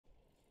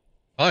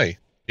Hi,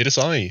 it is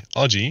I,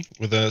 RG,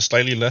 with a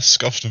slightly less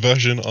scuffed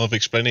version of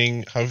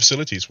explaining how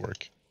facilities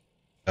work.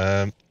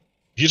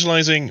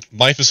 Utilizing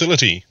my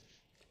facility.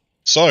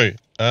 So,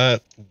 where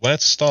to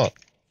start?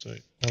 So,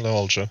 hello,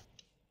 Ultra.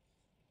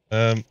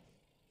 Don't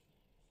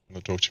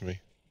talk to me.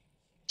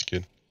 It's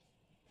good.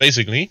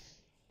 Basically,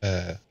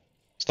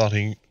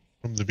 starting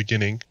from the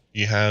beginning,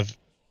 you have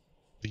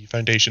the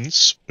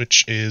foundations,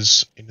 which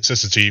is a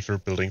necessity for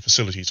building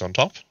facilities on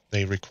top.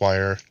 They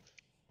require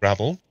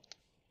gravel.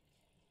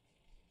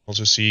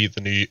 Also see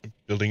the new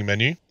building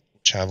menu,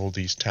 which have all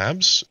these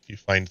tabs. You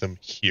find them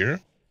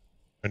here.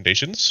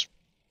 Foundations.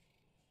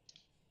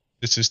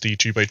 This is the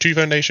 2x2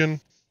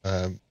 foundation.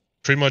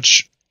 Pretty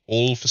much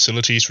all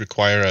facilities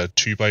require a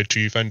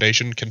 2x2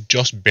 foundation, can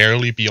just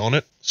barely be on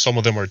it. Some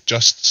of them are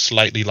just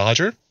slightly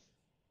larger.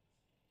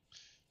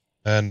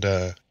 And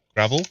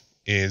gravel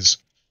is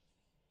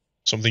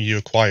something you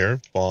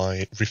acquire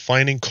by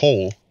refining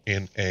coal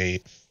in a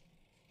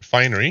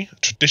refinery, a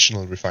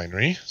traditional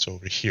refinery, so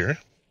over here.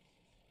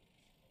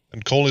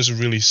 And coal is a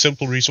really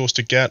simple resource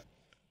to get.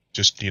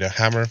 Just need a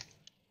hammer,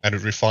 and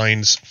it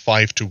refines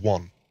 5 to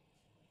 1.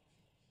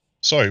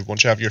 So,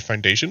 once you have your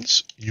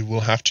foundations, you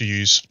will have to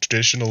use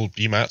traditional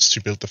BMATs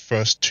to build the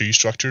first two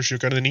structures you're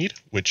going to need,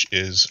 which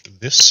is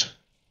this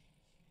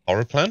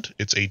power plant.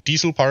 It's a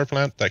diesel power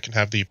plant that can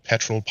have the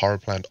petrol power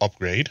plant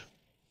upgrade.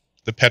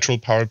 The petrol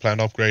power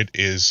plant upgrade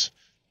is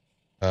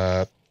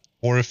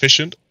more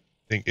efficient.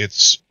 I think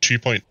it's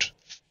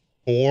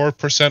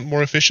 2.4%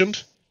 more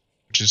efficient,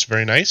 which is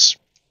very nice.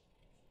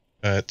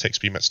 It takes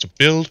BMATs to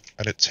build,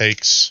 and it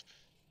takes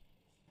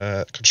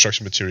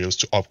construction materials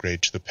to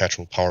upgrade to the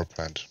petrol power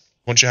plant.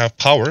 Once you have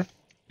power,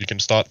 you can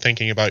start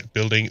thinking about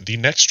building the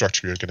next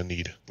structure you're going to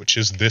need, which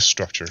is this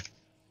structure.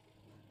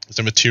 It's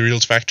a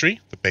materials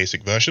factory, the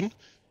basic version. It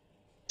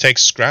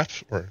takes scrap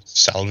or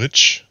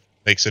salvage,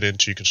 makes it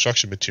into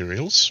construction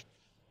materials.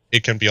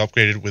 It can be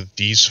upgraded with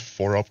these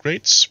 4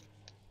 upgrades.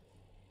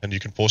 And you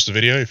can pause the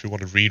video if you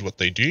want to read what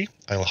they do.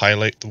 I'll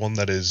highlight the one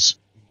that is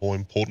more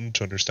important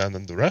to understand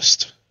than the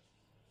rest.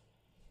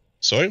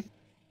 So,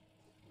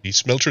 the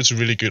smelter is a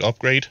really good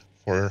upgrade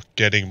for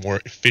getting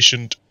more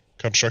efficient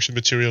construction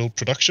material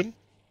production.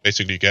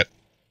 Basically, you get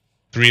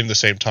 3 in the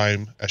same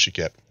time as you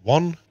get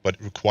 1, but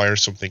it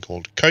requires something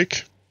called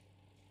coke.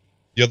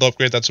 The other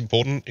upgrade that's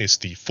important is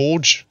the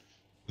forge.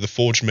 The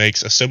forge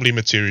makes assembly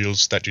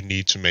materials that you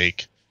need to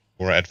make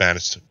more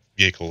advanced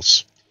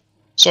vehicles.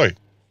 So,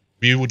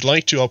 we would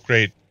like to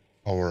upgrade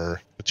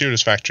our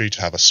materials factory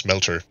to have a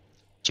smelter,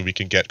 so we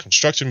can get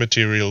construction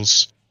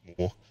materials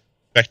more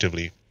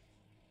effectively.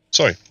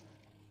 So,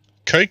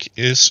 coke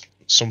is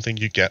something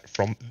you get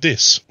from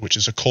this, which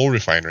is a coal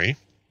refinery.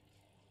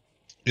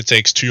 It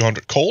takes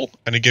 200 coal,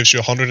 and it gives you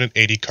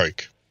 180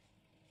 coke.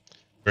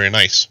 Very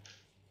nice.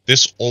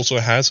 This also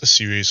has a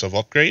series of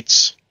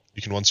upgrades.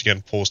 You can once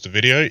again pause the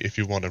video if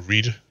you want to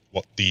read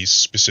what these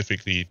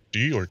specifically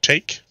do or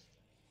take.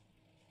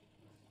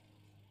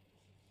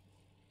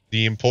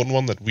 The important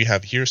one that we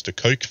have here is the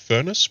coke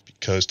furnace,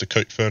 because the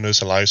coke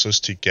furnace allows us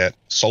to get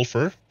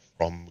sulfur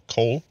from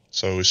coal.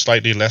 So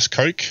slightly less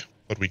coke,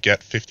 but we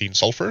get 15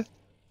 sulfur,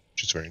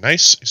 which is very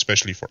nice,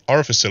 especially for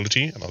our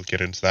facility, and I'll get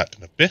into that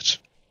in a bit.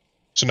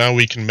 So now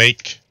we can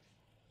make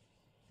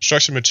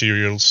construction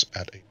materials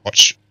at a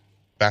much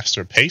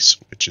faster pace,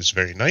 which is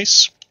very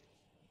nice.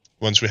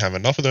 Once we have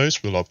enough of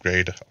those, we'll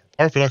upgrade our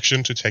power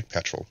production to take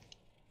petrol.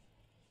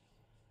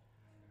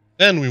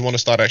 Then we want to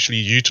start actually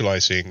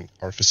utilizing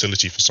our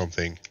facility for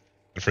something,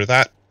 and for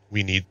that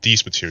we need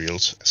these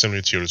materials, assembly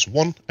materials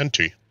 1 and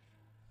 2.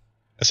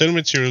 Assembly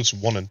materials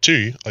 1 and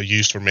 2 are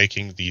used for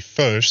making the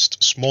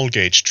first small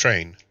gauge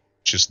train,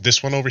 which is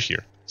this one over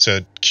here. It's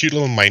a cute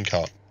little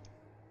minecart.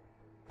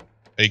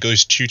 And it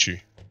goes choo-choo.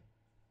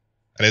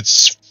 And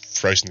it's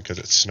frozen because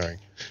it's snowing.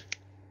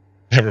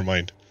 Never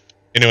mind.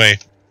 Anyway,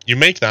 you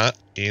make that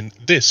in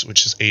this,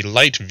 which is a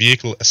light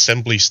vehicle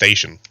assembly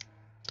station.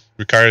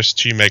 Requires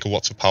 2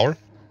 megawatts of power,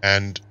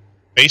 and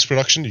base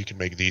production you can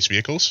make these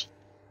vehicles.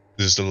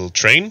 This is the little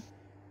train,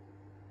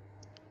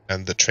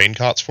 and the train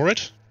carts for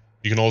it.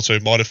 You can also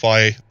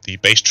modify the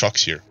base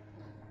trucks here.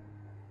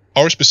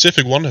 Our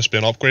specific one has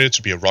been upgraded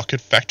to be a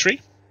rocket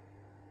factory.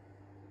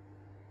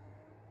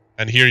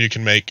 And here you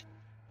can make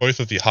both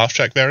of the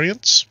half-track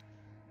variants,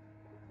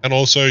 and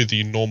also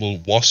the normal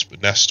wasp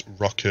nest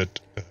rocket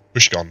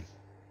push gun,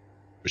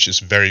 which is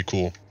very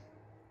cool.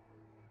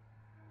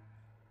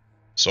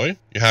 So,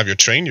 you have your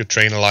train. Your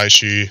train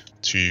allows you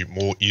to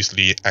more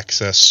easily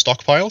access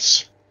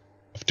stockpiles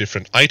of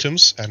different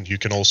items, and you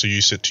can also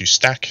use it to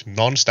stack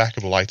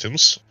non-stackable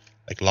items,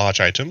 like large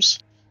items.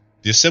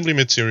 The assembly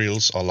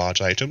materials are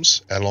large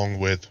items, along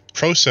with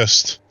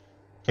processed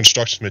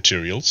construction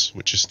materials,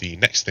 which is the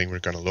next thing we're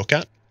going to look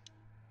at.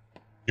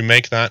 You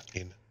make that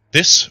in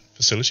this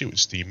facility,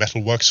 which is the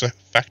metalworks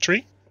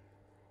factory.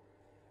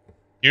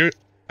 Here,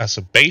 as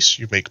a base,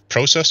 you make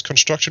processed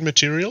construction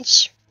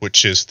materials,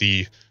 which is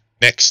the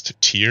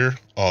next tier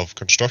of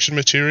construction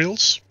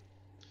materials.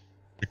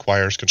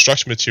 Requires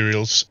construction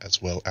materials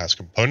as well as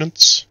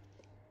components.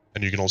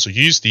 And you can also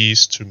use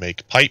these to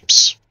make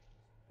pipes,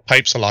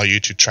 pipes allow you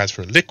to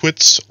transfer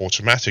liquids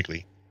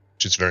automatically,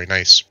 which is very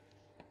nice.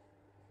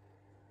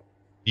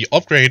 The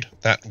upgrade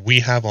that we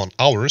have on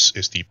ours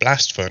is the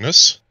blast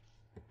furnace,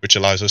 which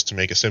allows us to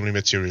make assembly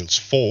materials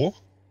 4,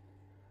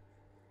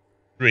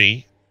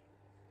 3,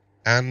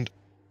 and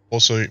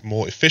also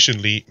more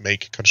efficiently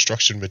make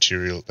construction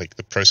material, like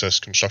the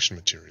processed construction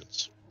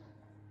materials.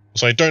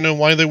 So I don't know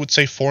why they would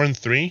say 4 and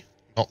 3,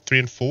 not 3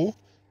 and 4.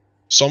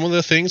 Some of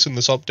the things in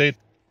this update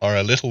are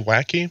a little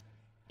wacky,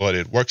 but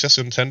it works as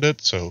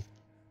intended, so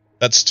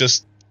that's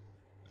just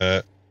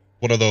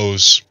one of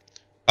those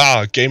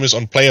game is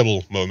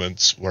unplayable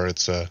moments where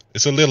it's a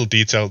little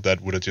detail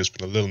that would have just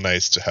been a little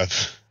nice to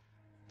have,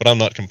 but I'm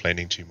not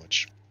complaining too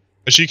much.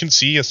 As you can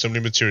see,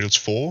 assembly materials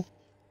 4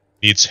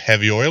 needs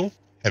heavy oil.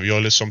 Heavy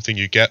oil is something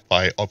you get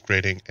by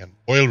upgrading an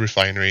oil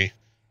refinery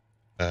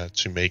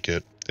to make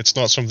it. It's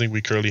not something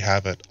we currently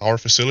have at our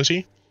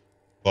facility,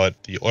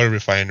 but the oil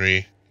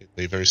refinery is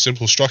a very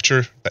simple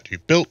structure that you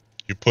built.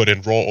 You put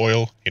in raw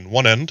oil in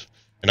one end,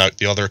 and out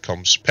the other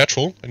comes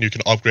petrol, and you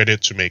can upgrade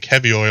it to make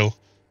heavy oil,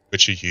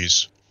 which you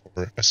use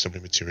for assembly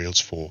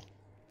materials 4.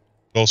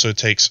 It also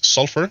takes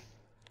sulfur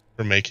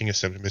for making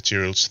assembly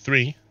materials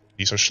 3.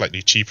 These are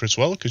slightly cheaper as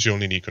well, because you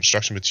only need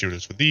construction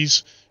materials for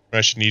these,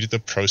 whereas you needed the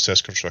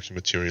processed construction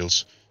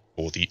materials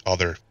for the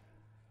other.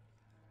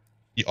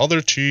 The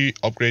other 2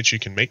 upgrades you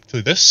can make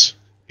to this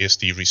is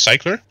the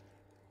recycler.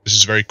 This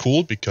is very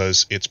cool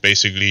because it's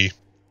basically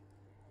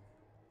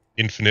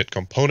infinite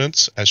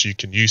components, as you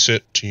can use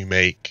it to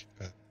make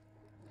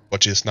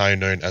what is now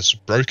known as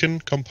broken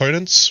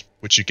components,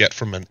 which you get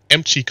from an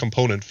empty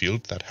component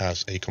field that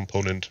has a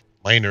component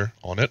miner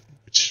on it,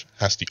 which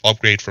has the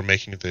upgrade for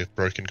making the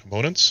broken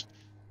components.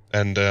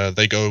 And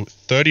they go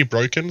 30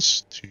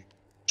 brokens to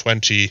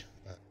 20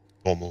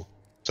 normal.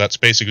 So that's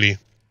basically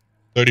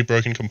 30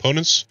 broken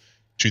components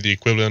to the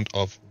equivalent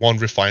of 1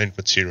 refined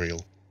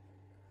material.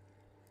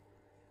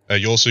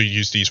 You also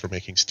use these for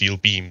making steel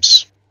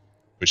beams,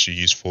 which you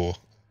use for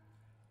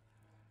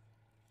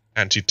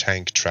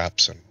anti-tank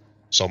traps and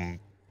some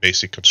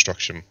basic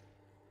construction.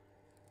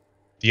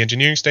 The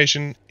engineering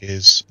station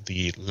is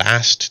the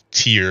last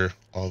tier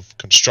of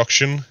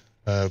construction,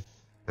 or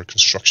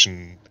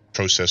construction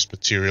processed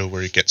material,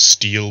 where you get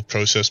steel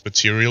processed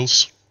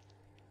materials,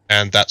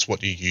 and that's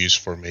what you use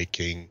for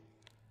making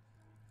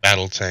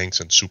battle tanks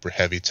and super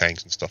heavy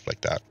tanks and stuff like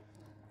that.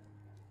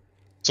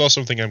 It's not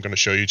something I'm going to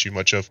show you too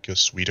much of,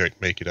 because we don't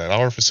make it at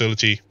our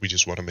facility. We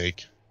just want to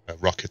make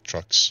rocket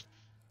trucks.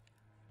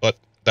 But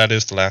that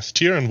is the last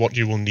tier, and what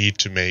you will need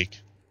to make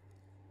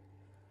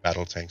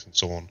battle tanks and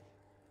so on.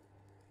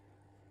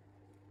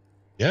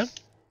 Yeah.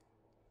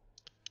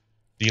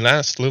 The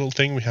last little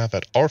thing we have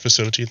at our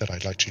facility that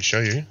I'd like to show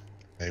you,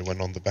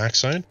 one on the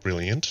backside,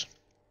 brilliant,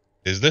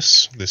 is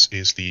this. This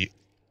is the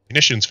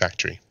munitions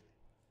factory.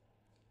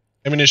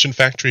 Ammunition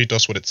factory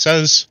does what it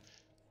says,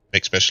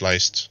 make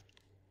specialized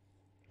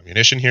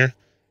ammunition here.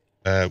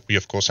 We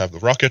of course have the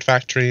rocket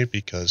factory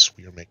because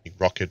we are making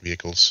rocket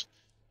vehicles.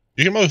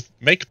 You can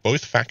make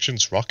both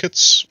factions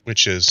rockets,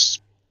 which is,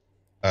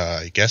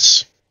 I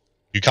guess,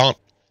 you can't,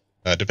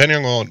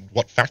 depending on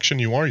what faction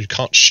you are, you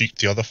can't shoot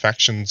the other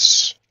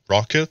faction's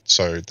rocket,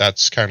 so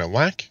that's kind of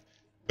whack.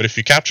 But if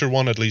you capture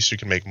one, at least you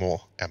can make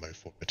more ammo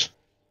for it.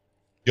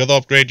 The other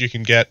upgrade you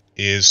can get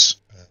is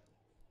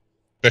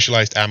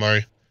specialized ammo.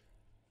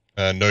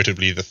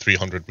 Notably, the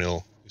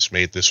 300mm is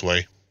made this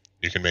way.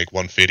 You can make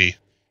 150,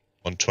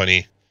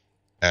 120,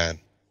 and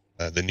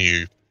the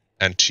new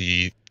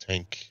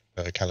anti-tank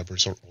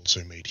calibers are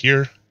also made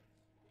here.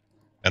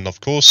 And of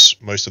course,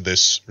 most of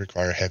this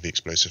require heavy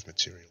explosive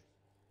material.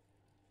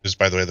 This is,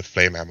 by the way, the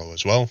flame ammo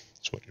as well.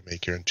 That's what you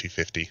make here in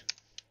 250.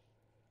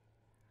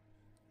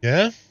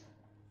 Yeah,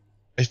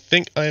 I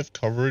think I have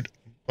covered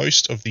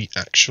most of the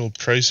actual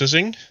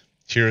processing.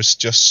 Here's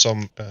just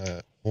some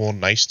more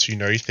nice to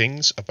know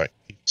things about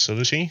the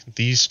facility.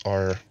 These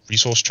are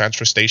resource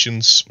transfer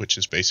stations, which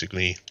is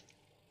basically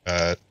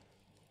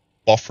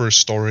buffer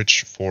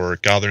storage for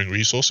gathering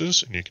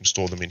resources, and you can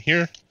store them in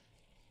here.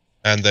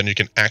 And then you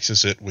can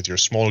access it with your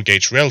small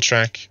gauge rail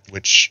track,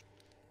 which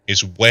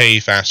is way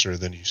faster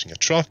than using a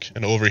truck.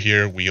 And over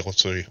here we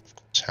also, of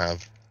course,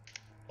 have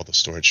other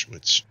storage,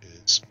 which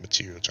is a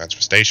material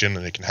transfer station,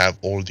 and it can have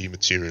all the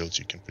materials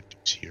you can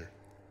produce here.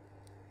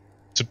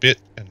 It's a bit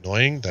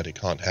annoying that it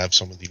can't have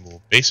some of the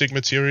more basic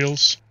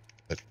materials,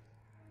 but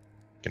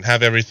it can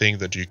have everything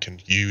that you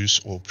can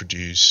use or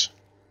produce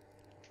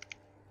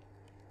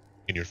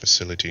in your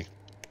facility.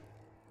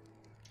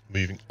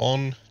 Moving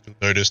on, you'll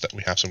notice that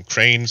we have some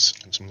cranes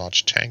and some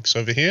large tanks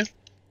over here.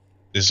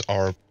 This is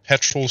our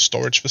petrol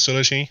storage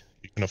facility.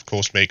 You can of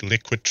course make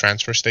liquid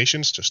transfer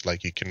stations, just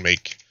like you can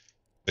make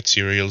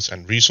materials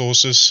and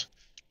resources.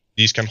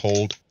 These can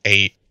hold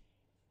an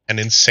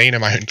insane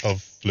amount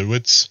of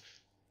fluids,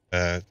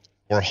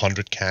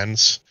 400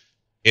 cans.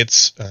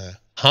 It's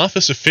half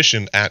as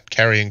efficient at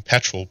carrying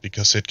petrol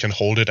because it can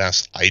hold it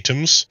as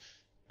items,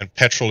 and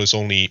petrol is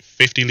only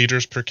 50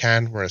 liters per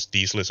can, whereas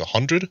diesel is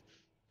 100.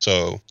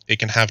 So it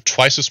can have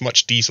twice as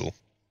much diesel.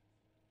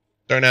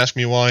 Don't ask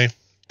me why.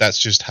 That's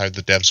just how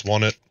the devs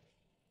want it.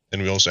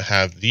 Then we also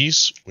have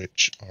these,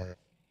 which are...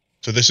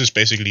 So this is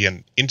basically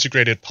an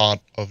integrated part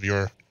of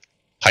your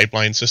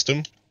pipeline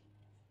system.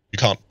 You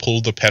can't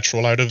pull the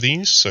petrol out of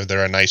these, so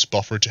they're a nice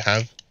buffer to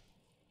have,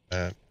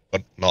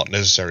 but not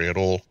necessary at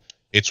all.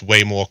 It's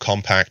way more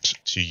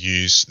compact to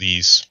use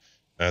these.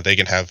 They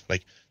can have,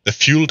 like, the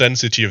fuel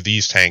density of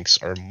these tanks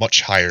are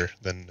much higher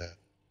than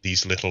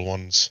these little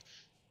ones.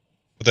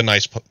 But the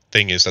nice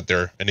thing is that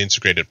they're an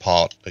integrated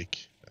part. Like,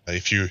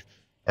 if you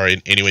are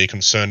in any way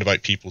concerned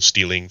about people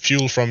stealing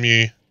fuel from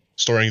you,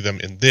 storing them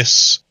in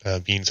this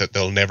means that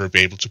they'll never be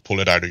able to pull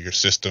it out of your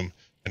system,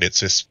 and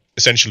it's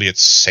essentially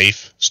it's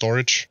safe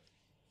storage.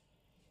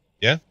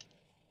 Yeah,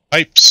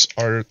 pipes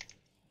are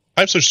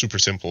super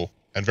simple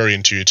and very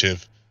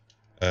intuitive.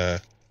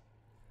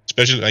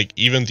 Especially, like,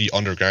 even the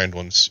underground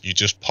ones, you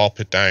just pop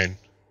it down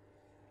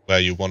where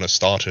you want to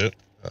start it.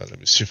 Let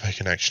me see if I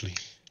can actually...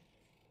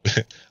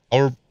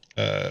 Our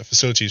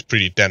facility is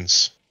pretty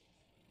dense.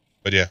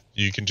 But yeah,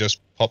 you can just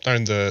pop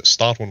down the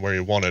start one where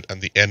you want it, and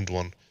the end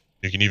one.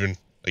 You can even,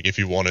 like, if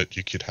you want it,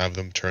 you could have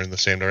them turn the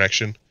same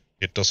direction.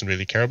 It doesn't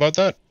really care about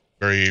that.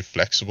 Very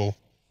flexible.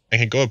 And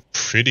can go a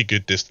pretty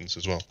good distance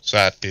as well. So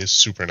that is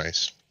super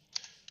nice.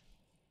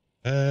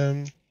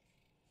 I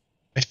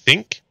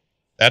think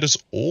that is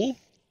all.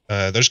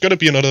 There's going to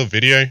be another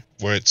video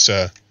where it's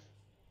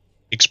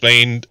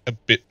explained a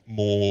bit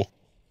more,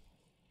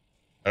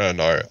 I don't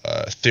know,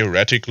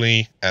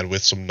 theoretically and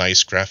with some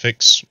nice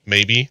graphics,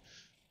 maybe.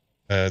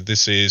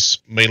 This is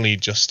mainly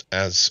just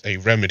as a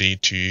remedy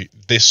to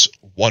this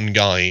one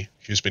guy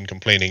who's been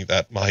complaining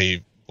that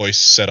my voice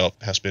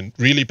setup has been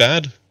really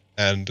bad,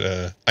 and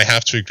I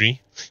have to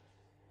agree,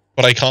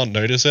 but I can't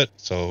notice it,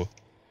 so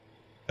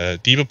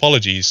deep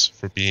apologies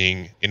for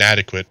being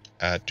inadequate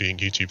at doing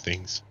YouTube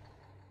things.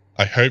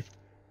 I hope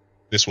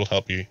this will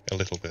help you a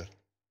little bit.